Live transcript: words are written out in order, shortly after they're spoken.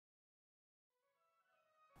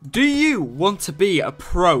Do you want to be a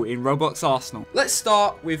pro in Roblox Arsenal? Let's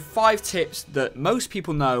start with 5 tips that most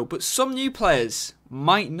people know, but some new players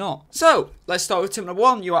might not. So, let's start with tip number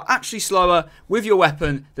 1. You are actually slower with your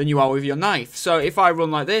weapon than you are with your knife. So, if I run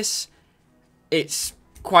like this, it's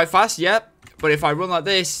quite fast, yep. But if I run like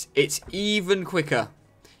this, it's even quicker.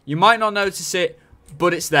 You might not notice it,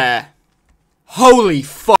 but it's there. Holy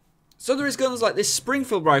fuck. So, there is guns like this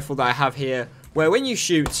Springfield rifle that I have here, where when you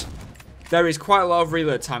shoot, there is quite a lot of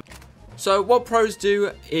reload time. So what pros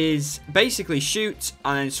do is basically shoot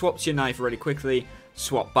and then swap to your knife really quickly,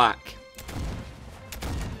 swap back.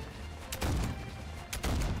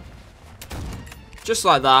 Just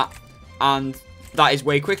like that, and that is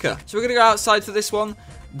way quicker. So we're going to go outside for this one.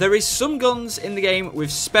 There is some guns in the game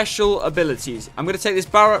with special abilities. I'm going to take this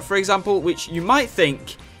Barrett, for example, which you might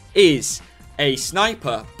think is a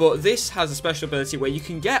sniper, but this has a special ability where you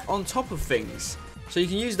can get on top of things. So you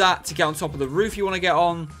can use that to get on top of the roof you want to get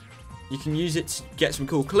on. You can use it to get some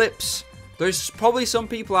cool clips. There's probably some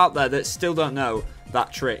people out there that still don't know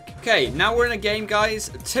that trick. Okay, now we're in a game, guys.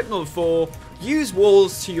 Tip number 4, use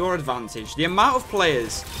walls to your advantage. The amount of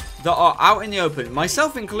players that are out in the open,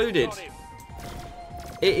 myself included,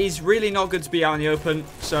 it is really not good to be out in the open.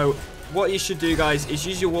 So what you should do, guys, is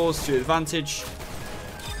use your walls to your advantage.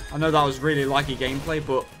 I know that was really laggy gameplay,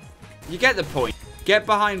 but you get the point. Get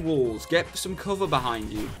behind walls. Get some cover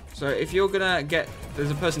behind you. So if you're gonna get...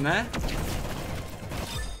 There's a person there.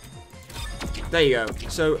 There you go.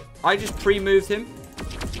 So I just pre-moved him.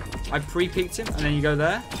 I pre-peeked him. And then you go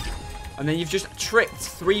there. And then you've just tricked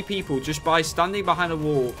 3 people just by standing behind a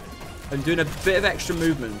wall and doing a bit of extra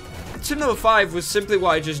movement. Tip number 5 was simply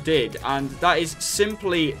what I just did. And that is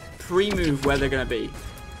simply pre-move where they're gonna be.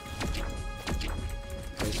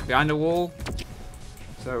 Okay, so behind a wall.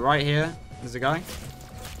 So right here. There's a guy.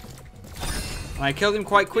 And I killed him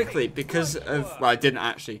quite quickly because of... Well, I didn't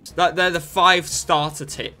actually. They're the 5 starter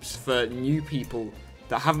tips for new people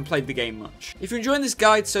that haven't played the game much. If you're enjoying this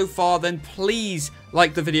guide so far, then please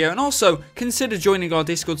like the video. And also, consider joining our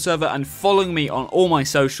Discord server and following me on all my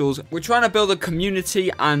socials. We're trying to build a community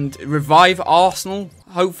and revive Arsenal,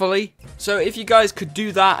 hopefully. So if you guys could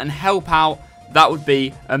do that and help out, that would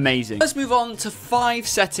be amazing. Let's move on to 5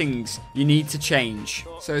 settings you need to change.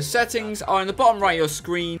 So settings are in the bottom right of your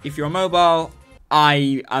screen. If you're mobile,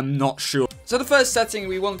 I am not sure. So the first setting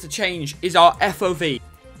we want to change is our FOV.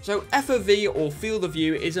 So FOV, or field of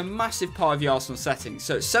view, is a massive part of your Arsenal settings.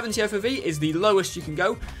 So 70 FOV is the lowest you can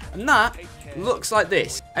go, and that looks like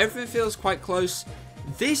this. Everything feels quite close.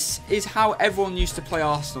 This is how everyone used to play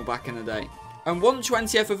Arsenal back in the day. And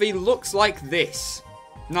 120 FOV looks like this.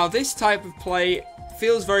 Now, this type of play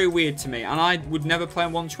feels very weird to me, and I would never play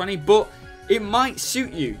on 120, but it might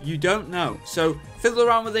suit you. You don't know. So, fiddle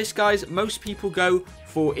around with this, guys. Most people go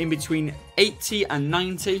for in between 80 and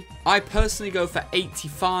 90. I personally go for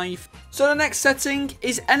 85. So, the next setting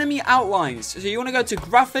is enemy outlines. So, you want to go to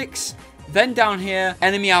graphics, then down here,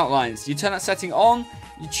 enemy outlines. You turn that setting on,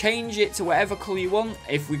 you change it to whatever color you want.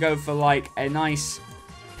 If we go for like a nice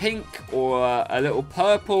pink or a little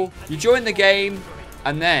purple, you join the game.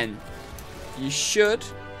 And then you should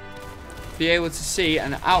be able to see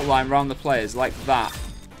an outline around the players like that.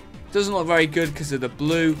 Doesn't look very good because of the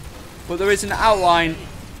blue, but there is an outline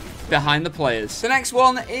behind the players. The next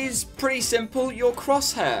one is pretty simple, your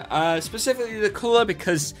crosshair. Specifically the color,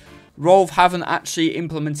 because Rolv haven't actually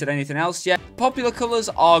implemented anything else yet. Popular colors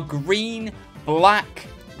are green, black,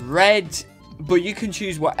 red, but you can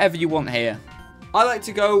choose whatever you want here. I like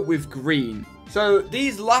to go with green. So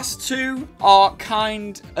these last 2 are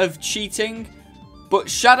kind of cheating, but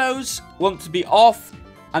shadows want to be off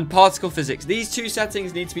and particle physics. These 2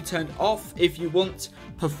 settings need to be turned off if you want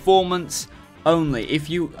performance only. If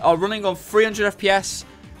you are running on 300 FPS,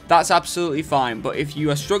 that's absolutely fine. But if you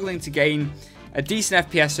are struggling to gain a decent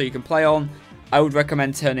FPS so you can play on, I would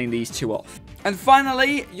recommend turning these 2 off. And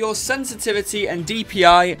finally, your sensitivity and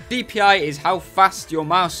DPI. DPI is how fast your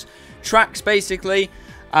mouse tracks, basically.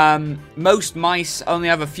 Most mice only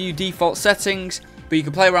have a few default settings, but you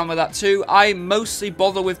can play around with that too. I mostly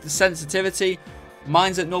bother with the sensitivity.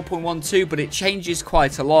 Mine's at 0.12, but it changes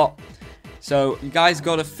quite a lot. So you guys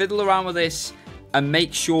got to fiddle around with this and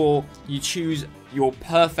make sure you choose your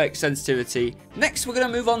perfect sensitivity. Next, we're going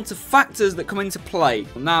to move on to factors that come into play.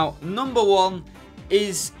 Now, number 1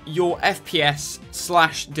 is your FPS/device.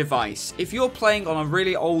 If you're playing on a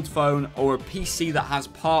really old phone or a PC that has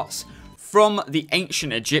parts from the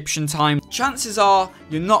ancient Egyptian time, chances are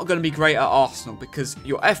you're not going to be great at Arsenal because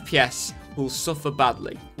your FPS will suffer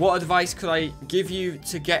badly. What advice could I give you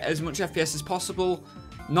to get as much FPS as possible?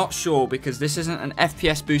 Not sure, because this isn't an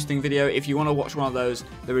FPS boosting video. If you want to watch one of those,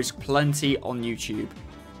 there is plenty on YouTube.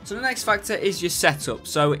 So the next factor is your setup.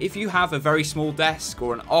 So if you have a very small desk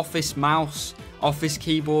or an office mouse, office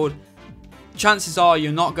keyboard, chances are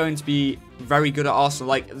you're not going to be very good at Arsenal.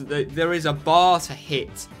 Like, there is a bar to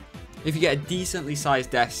hit. If you get a decently sized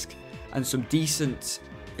desk and some decent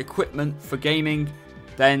equipment for gaming,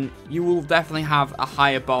 then you will definitely have a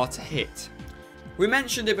higher bar to hit. We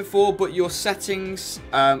mentioned it before, but your settings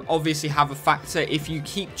obviously have a factor. If you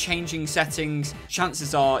keep changing settings,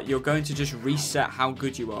 chances are you're going to just reset how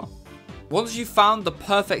good you are. Once you've found the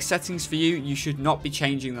perfect settings for you, you should not be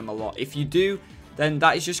changing them a lot. If you do, then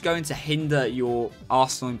that is just going to hinder your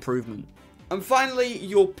Arsenal improvement. And finally,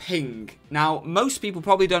 your ping. Now, most people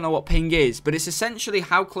probably don't know what ping is, but it's essentially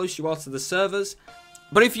how close you are to the servers.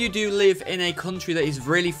 But if you do live in a country that is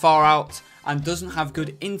really far out and doesn't have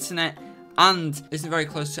good internet and isn't very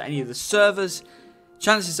close to any of the servers,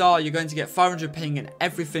 chances are you're going to get 500 ping and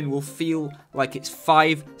everything will feel like it's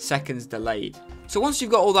 5 seconds delayed. So once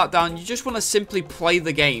you've got all that down, you just want to simply play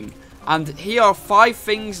the game. And here are 5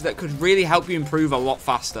 things that could really help you improve a lot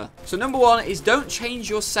faster. So number 1 is don't change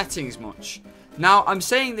your settings much. Now, I'm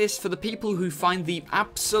saying this for the people who find the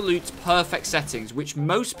absolute perfect settings, which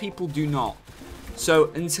most people do not.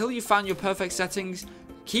 So until you find your perfect settings,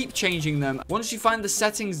 keep changing them. Once you find the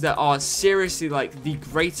settings that are seriously like the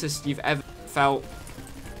greatest you've ever felt,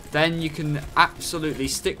 then you can absolutely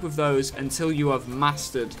stick with those until you have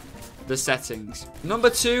mastered the settings. Number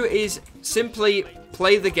 2 is simply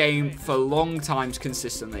play the game for long times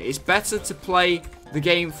consistently. It's better to play the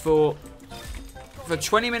game for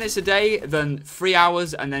 20 minutes a day than 3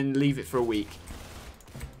 hours and then leave it for a week.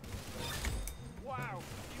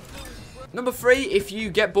 Number 3, if you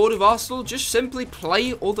get bored of Arsenal, just simply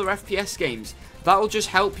play other FPS games. That will just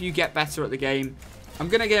help you get better at the game. I'm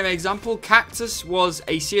going to give an example. Cactus was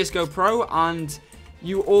a CSGO pro and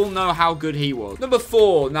you all know how good he was. Number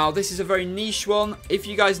 4, now this is a very niche one. If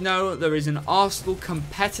you guys know, there is an Arsenal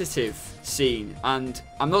competitive scene. And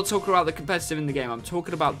I'm not talking about the competitive in the game. I'm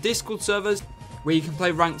talking about Discord servers where you can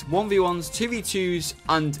play ranked 1v1s, 2v2s,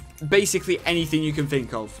 and basically anything you can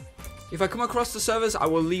think of. If I come across the servers, I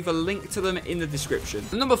will leave a link to them in the description.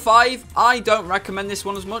 And number 5, I don't recommend this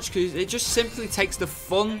one as much because it just simply takes the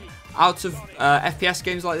fun out of FPS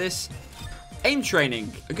games like this. Aim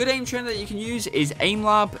training. A good aim trainer that you can use is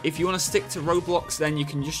AimLab. If you want to stick to Roblox, then you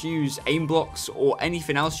can just use aim blocks or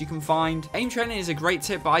anything else you can find. Aim training is a great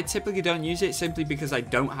tip, but I typically don't use it simply because I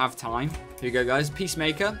don't have time. Here you go, guys.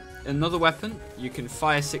 Peacemaker. Another weapon. You can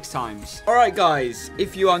fire 6 times. Alright, guys.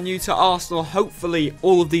 If you are new to Arsenal, hopefully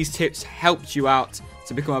all of these tips helped you out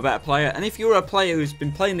to become a better player. And if you're a player who's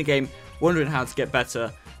been playing the game, wondering how to get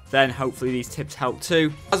better, then hopefully these tips help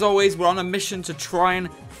too. As always, we're on a mission to try and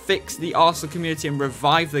fix the Arsenal community and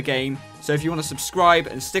revive the game. So if you want to subscribe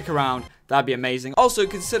and stick around, that'd be amazing. Also,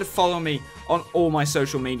 consider following me on all my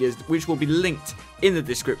social medias, which will be linked in the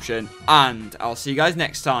description. And I'll see you guys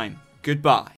next time. Goodbye.